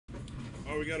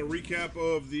We got a recap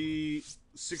of the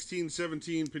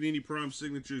 16-17 Panini Prime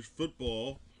Signatures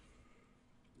football.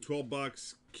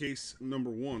 12-box case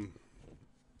number 1.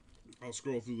 I'll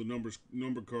scroll through the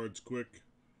number cards quick.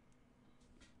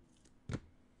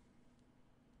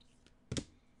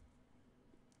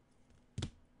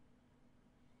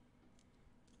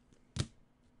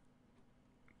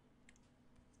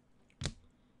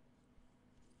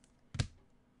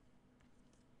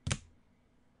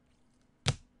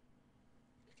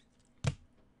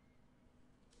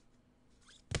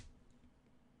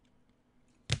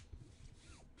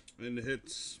 And the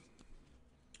hits.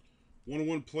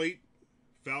 101 plate,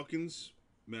 Falcons,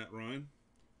 Matt Ryan.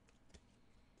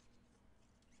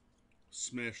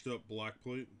 Smashed up black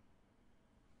plate.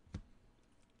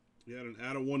 You had an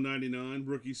out of 199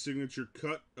 rookie signature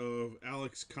cut of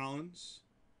Alex Collins.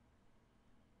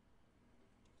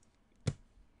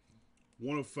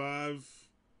 105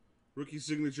 rookie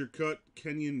signature cut,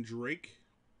 Kenyon Drake.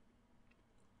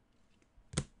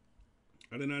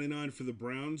 Out of 99 for the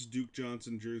Browns, Duke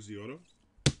Johnson jersey auto.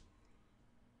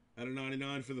 Out of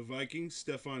 99 for the Vikings,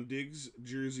 Stephon Diggs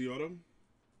jersey auto.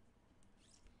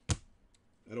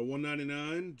 Out of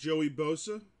 199, Joey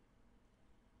Bosa.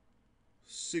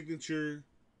 Signature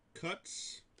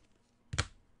cuts.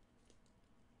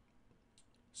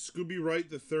 Scooby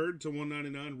Wright the third to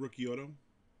 199 rookie auto.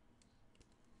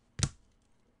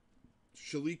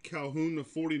 Shalik Calhoun to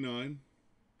 49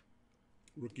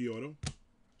 rookie auto.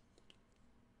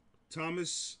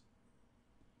 Thomas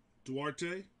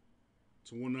Duarte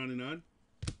to 199.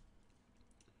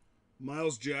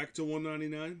 Miles Jack to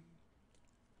 199.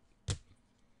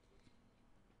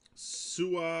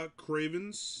 Sua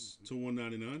Cravens to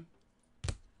 199.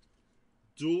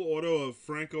 Dual auto of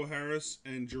Franco Harris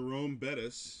and Jerome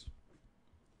Bettis.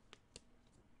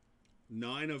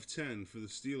 9 of 10 for the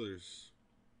Steelers.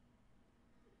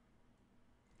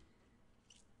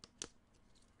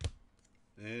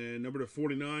 And number to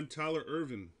 49, Tyler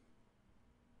Irvin.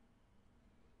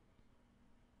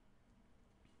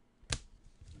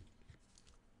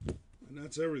 And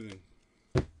that's everything.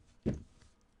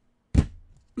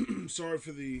 Sorry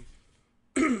for the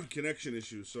connection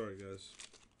issues. Sorry, guys.